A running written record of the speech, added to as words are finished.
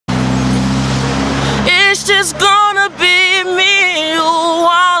it's just gonna be me and you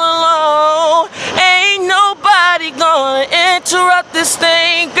all alone. Ain't nobody gonna interrupt this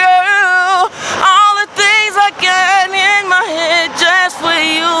thing, girl. All the things I got in my head just for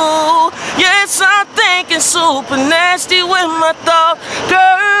you. Yes, I'm thinking super nasty with my thoughts,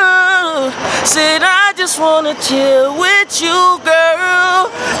 girl. Said I just wanna chill with you,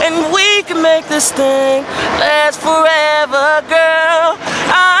 girl, and we can make this thing last forever, girl.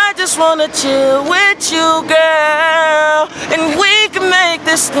 I just wanna chill with you, girl, and we can make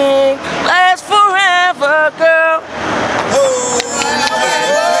this thing last forever, girl.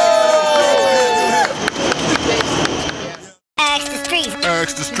 Ask the streets.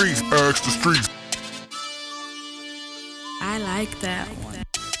 Ask the streets. Ask the streets. I like that one.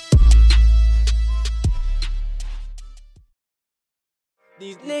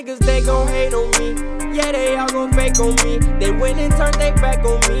 These niggas, they gon' hate on me. Yeah, they all gon' fake on me. They went and turned their back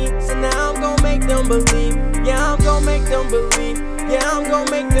on me. So now I'm gon' make them believe. Yeah, I'm gon' make them believe. Yeah, I'm gon'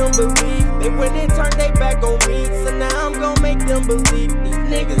 make them believe. They went and turned their back on me. So now I'm gon' make them believe. These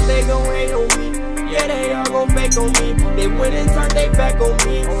niggas, they gon' hate on me. Yeah, they all gon' fake on me. They went and turned their back on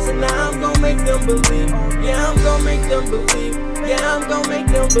me. So now I'm gon' make them believe. Yeah, I'm gon' make them believe. Yeah, I'm gon' make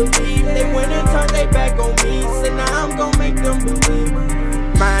them believe. They went and turned their back on me. So now I'm gon' make them believe.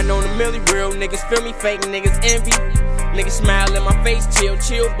 Mind on the milli, real niggas feel me, fake niggas envy. Niggas smile in my face, chill,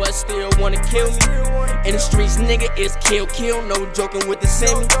 chill, but still wanna kill me. In the streets, nigga, it's kill, kill, no joking with the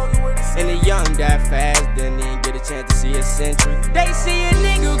semi. And the young die fast, then they ain't get a chance to see a century. They see a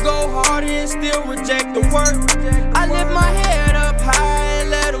nigga go hard and still reject the work. I lift my head up high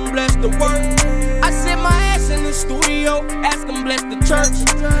and let them bless the work. I sit my ass in the studio, ask them bless the church.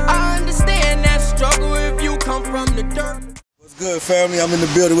 I understand that struggle if you come from the dirt. Good family, I'm in the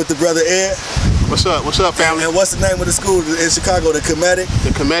building with the brother Ed. What's up family? And what's the name of the school in Chicago? The Kemetic?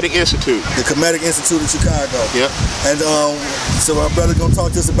 The Kemetic Institute. The Kemetic Institute in Chicago. Yep. And so our brother gonna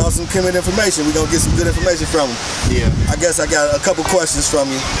talk to us about some Kemet information. We're gonna get some good information from him. Yeah. I guess I got a couple questions for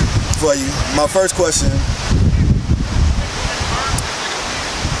you. My first question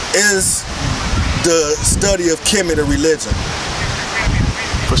is the study of Kemet a religion?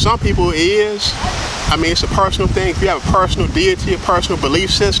 For some people it is. I mean, it's a personal thing. If you have a personal deity, a personal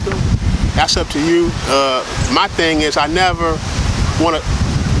belief system, that's up to you. My thing is I never want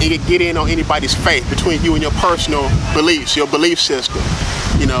to get in on anybody's faith between you and your personal beliefs, your belief system.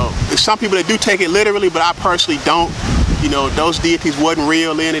 You know, there's some people that do take it literally, but I personally don't. You know, those deities wasn't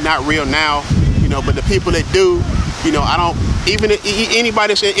real then, they're not real now. You know, but the people that do, you know, I don't, even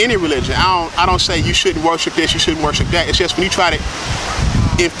anybody that's in any religion, I don't say you shouldn't worship this, you shouldn't worship that. It's just when you try to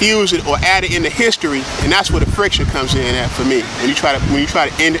infuse it or add it into history, and that's where the friction comes in at for me. When you try to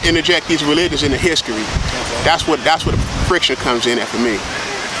interject these religions into history, that's where the friction comes in at for me.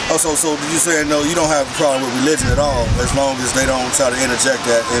 Oh, so you saying no, you don't have a problem with religion at all, as long as they don't try to interject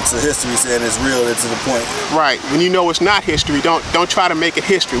that into history, saying it's real to the point. Right. When you know it's not history, don't try to make it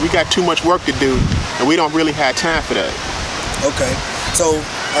history. We got too much work to do, and we don't really have time for that. Okay. So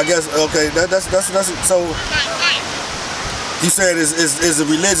I guess that's so. You said it's a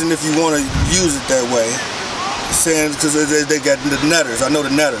religion if you want to use it that way. Saying because they got the Netters. I know the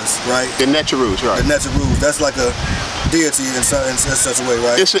Netters, right? The Netterus, right? The Netterus. That's like a deity in such a way,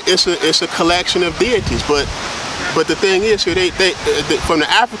 right? It's a collection of deities, but the thing is here, they from the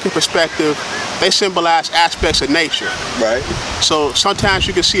African perspective, they symbolize aspects of nature. Right. So sometimes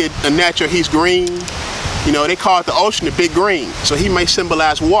you can see a Netter, he's green. You know, they call it the ocean the big green. So he may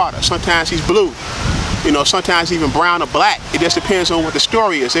symbolize water. Sometimes he's blue. You know, sometimes even brown or black. It just depends on what the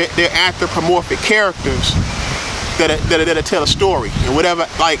story is. They're anthropomorphic characters that tell a story. And whatever,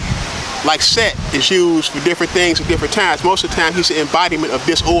 like Set is used for different things at different times. Most of the time, he's an embodiment of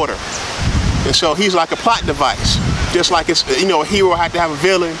disorder. And so he's like a plot device. Just like it's, you know, a hero had to have a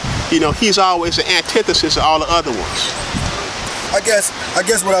villain. You know, he's always an antithesis of all the other ones. I guess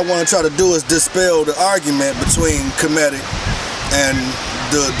what I want to try to do is dispel the argument between Kemetic and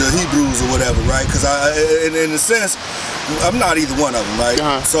the Hebrews or whatever, right? Because in a sense, I'm not either one of them,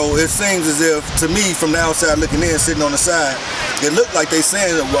 right? So it seems as if, to me, from the outside looking in, sitting on the side, it looked like they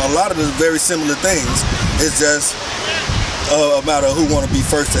saying a lot of the very similar things. It's just a matter of who want to be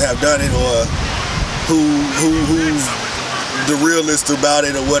first to have done it, or who's the realist about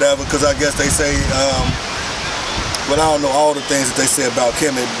it, or whatever. Because I guess they say, but I don't know all the things that they say about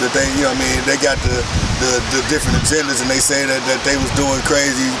Kemet. That they, you know what I mean, they got the different agendas, and they say that they was doing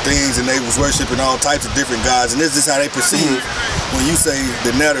crazy things and they was worshiping all types of different gods, and this is how they perceive when you say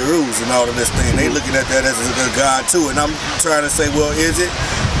the Netterus and all of this thing. They looking at that as a god too, and I'm trying to say, well, is it?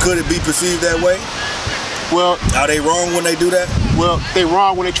 Could it be perceived that way? Well, are they wrong when they do that? Well, they're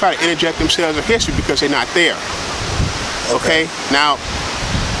wrong when they try to interject themselves in history because they're not there. Okay? Now,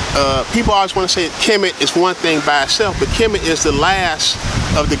 people always want to say Kemet is one thing by itself, but Kemet is the last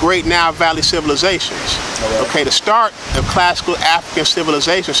of the great Nile Valley civilizations. Okay, the start of classical African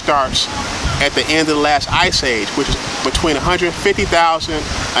civilization starts at the end of the last ice age, which is between 150,000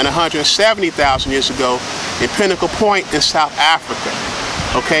 and 170,000 years ago in Pinnacle Point in South Africa.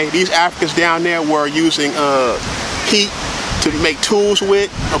 Okay, these Africans down there were using heat to make tools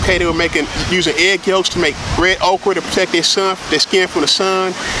with. Okay, they were using egg yolks to make red ochre to protect their skin from the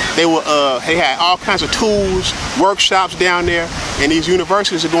sun. They had all kinds of tools, workshops down there, and these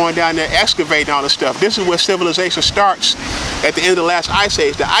universities are going down there excavating all this stuff. This is where civilization starts at the end of the last ice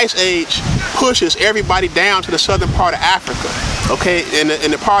age. The ice age pushes everybody down to the southern part of Africa. Okay, in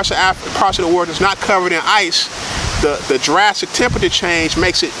the parts of the world that's not covered in ice, the drastic temperature change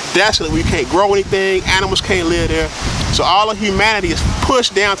makes it desolate. We can't grow anything, animals can't live there. So all of humanity is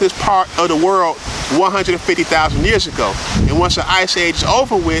pushed down to this part of the world 150,000 years ago. And once the ice age is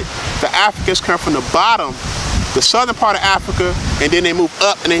over with, the Africans come from the bottom, the southern part of Africa, and then they move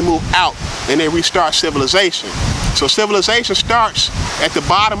up and they move out and they restart civilization. So civilization starts at the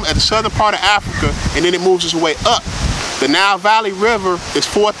bottom, at the southern part of Africa, and then it moves its way up. The Nile Valley River is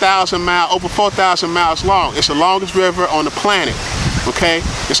over 4,000 miles long. It's the longest river on the planet, okay?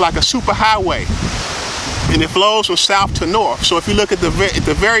 It's like a super highway, and it flows from south to north. So if you look at the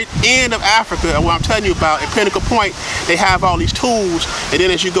very end of Africa, what I'm telling you about, at Pinnacle Point, they have all these tools, and then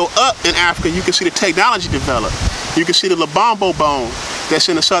as you go up in Africa, you can see the technology develop. You can see the Lubombo bone that's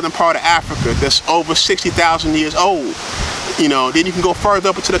in the southern part of Africa that's over 60,000 years old. You know, then you can go further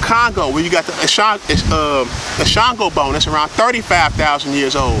up into the Congo where you got the Ashango bone that's around 35,000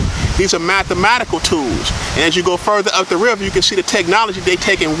 years old. These are mathematical tools. And as you go further up the river, you can see the technology they're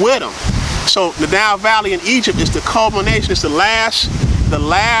taking with them. So the Nile Valley in Egypt is the culmination, it's the last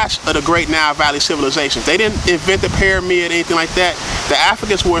of the great Nile Valley civilizations. They didn't invent the pyramid or anything like that. The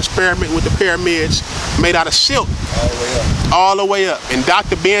Africans were experimenting with the pyramids made out of silk. All the way up. And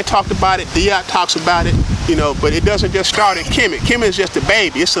Dr. Ben talked about it, Diop talks about it, you know, but it doesn't just start in Kemet. Kemet is just the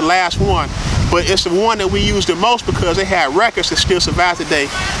baby, it's the last one. But it's the one that we use the most because they had records that still survive today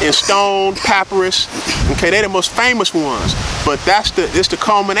in stone, papyrus. Okay, they're the most famous ones. But it's the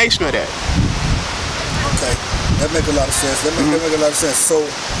culmination of that. Okay, that makes a lot of sense. That make a lot of sense. So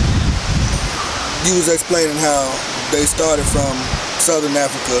you was explaining how they started from Southern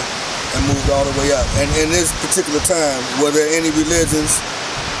Africa and moved all the way up. And in this particular time, were there any religions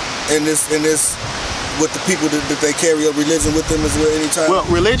in this with the people that they carry a religion with them? Is there any time? Well,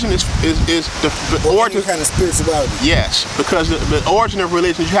 religion is the origin. Any kind of spirituality. Yes, because the origin of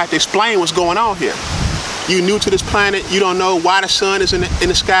religion, you have to explain what's going on here. You new to this planet, you don't know why the sun is in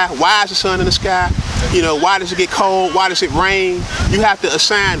the sky. Why is the sun in the sky? You know, why does it get cold? Why does it rain? You have to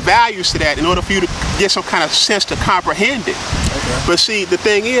assign values to that in order for you to get some kind of sense to comprehend it. Okay. But see, the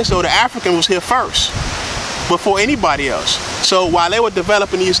thing is, though, the African was here first, before anybody else. So while they were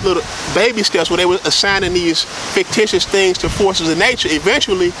developing these little baby steps, where they were assigning these fictitious things to forces of nature,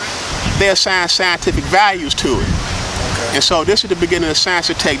 eventually they assigned scientific values to it. Okay. And so this is the beginning of science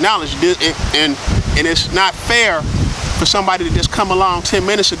and technology. And it's not fair for somebody to just come along 10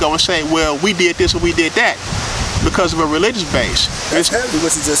 minutes ago and say, well, we did this or we did that, because of a religious base. That's heavy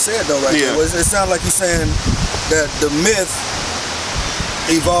what you just said, though, right there. It sounds like you're saying that the myth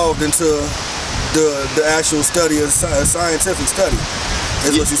evolved into the actual study, a scientific study,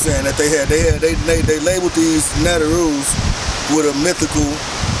 is what you're saying. That they labeled these Nehru's with a mythical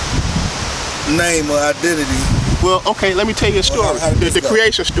name or identity. Well, okay, let me tell you a story. The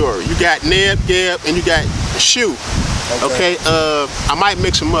creation story. You got Neb, Geb, and you got Shu. Okay, I might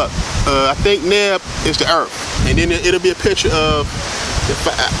mix them up. I think Neb is the earth, and then it'll be a picture of,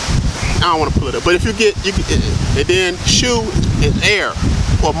 I don't want to pull it up, but if you get, and then Shu is air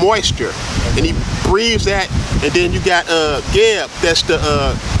or moisture, and he breathes that, and then you got Geb, that's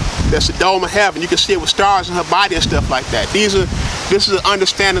the dome of heaven. You can see it with stars in her body and stuff like that. This is an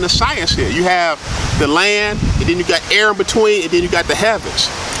understanding of science here. You have the land, and then you got air in between, and then you got the heavens.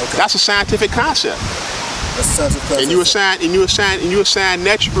 Okay. That's a scientific concept. That's a scientific concept. And you assign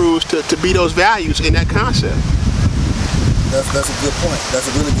nature rules to be those values in that concept. That's a good point.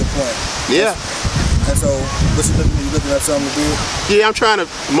 That's a really good point. Yeah. And so, you looking at something to do? Yeah, I'm trying to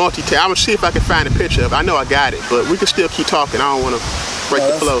multitask. I'm gonna see if I can find a picture of it. I know I got it, but we can still keep talking. I don't want to break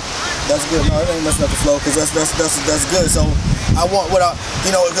the flow. That's good. No, it ain't messing up the flow, because that's good. So I want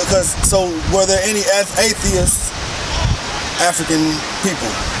so were there any atheist African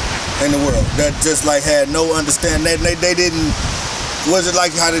people in the world that just like had no understanding? They didn't. Was it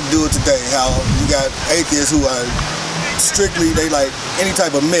like how they do it today? How you got atheists who are strictly, they like any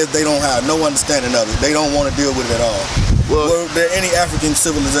type of myth, they don't have no understanding of it. They don't want to deal with it at all. Well, were there any African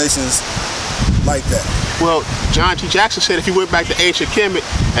civilizations like that? Well, John T. Jackson said if you went back to ancient Kemet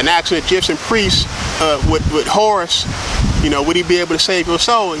and asked an Egyptian priest with Horus, you know, would he be able to save your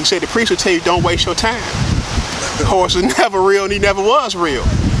soul? He said the priest would tell you, don't waste your time. Horus was never real and he never was real.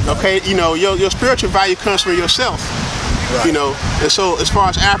 Okay, you know, your spiritual value comes from yourself. Right. You know, and so as far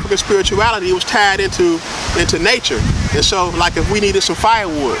as African spirituality, it was tied into nature. And so, like if we needed some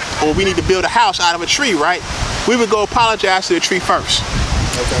firewood or we need to build a house out of a tree, right? We would go apologize to the tree first.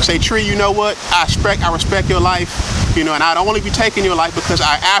 Okay. Say, tree, you know what? I respect your life, you know, and I'd only be taking your life because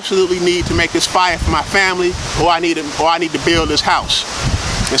I absolutely need to make this fire for my family, or I need to build this house.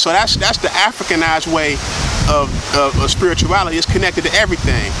 And so that's the Africanized way of spirituality. It's connected to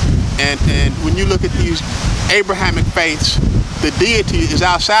everything. And when you look at these Abrahamic faiths, the deity is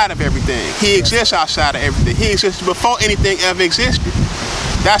outside of everything. He exists outside of everything. He existed before anything ever existed.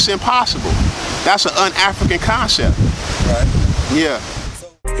 That's impossible. That's an un-African concept. Right. Yeah.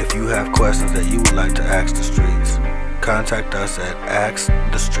 If you have questions that you would like to ask the streets, contact us at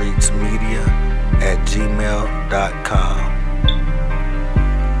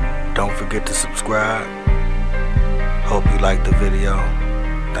askthestreetsmedia@gmail.com. Don't forget to subscribe. Hope you liked the video.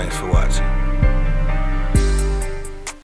 Thanks for watching.